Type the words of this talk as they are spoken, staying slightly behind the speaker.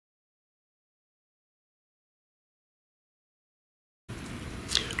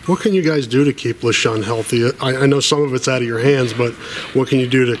What can you guys do to keep LeShun healthy? I know some of it's out of your hands, but what can you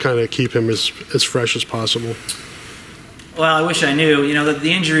do to kind of keep him as fresh as possible? Well, I wish I knew. You know,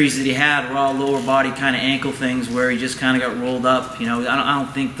 the injuries that he had were all lower body kind of ankle things where he just kind of got rolled up. You know, I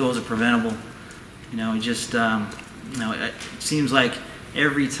don't think those are preventable. You know, he just, you know, it seems like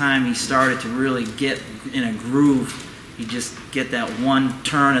every time he started to really get in a groove, he'd just get that one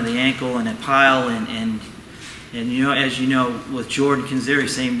turn of the ankle and a pile and you know, as you know, with Jordan Kinseri,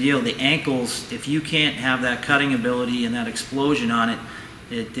 same deal. The ankles, if you can't have that cutting ability and that explosion on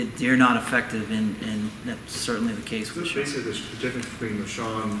it, they're not effective, and that's certainly the case. So basically the difference between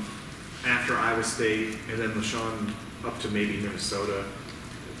LeShun after Iowa State and then LeShun up to maybe Minnesota,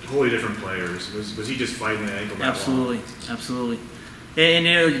 totally different players. Was he just fighting the ankle that Absolutely, long? absolutely. And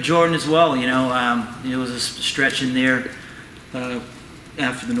you know, Jordan as well, you know, there was a stretch in there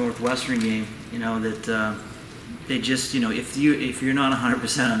after the Northwestern game, you know, that they just, you know, if you're not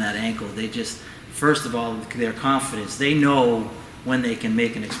 100% on that ankle, they just, first of all, their confidence, they know when they can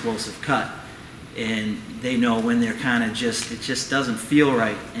make an explosive cut, and they know when they're kind of just, it just doesn't feel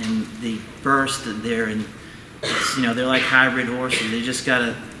right, and the burst there, and it's, you know, they're like hybrid horses. They just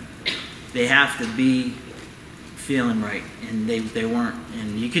gotta, they have to be feeling right, and they weren't,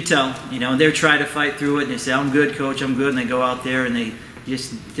 and you could tell, you know, they're trying to fight through it, and they say, I'm good, coach, I'm good, and they go out there and they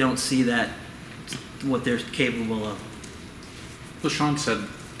just don't see that, what they're capable of. LeShun said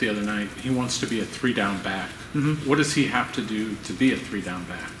the other night he wants to be a 3-down back. Mm-hmm. What does he have to do to be a 3-down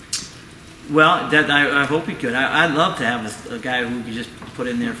back? Well, that I hope he could. I'd love to have a guy who could just put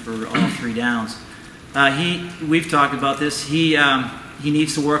in there for all 3 downs. We've talked about this. He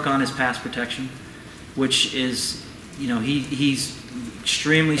needs to work on his pass protection, which is, you know, he's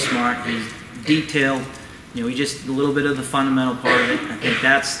extremely smart. He's detailed. You know, he just a little bit of the fundamental part of it. I think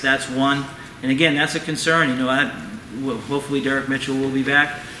that's one. And again, that's a concern. You know, hopefully Derek Mitchell will be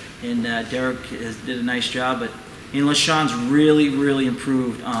back, and Derek did a nice job. But LeShun's really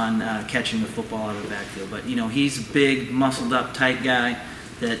improved on catching the football out of the backfield. But you know, he's a big, muscled-up, tight guy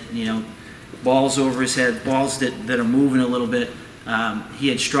that, you know, balls over his head, balls that are moving a little bit. He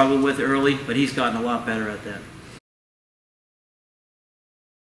had struggled with early, but he's gotten a lot better at that.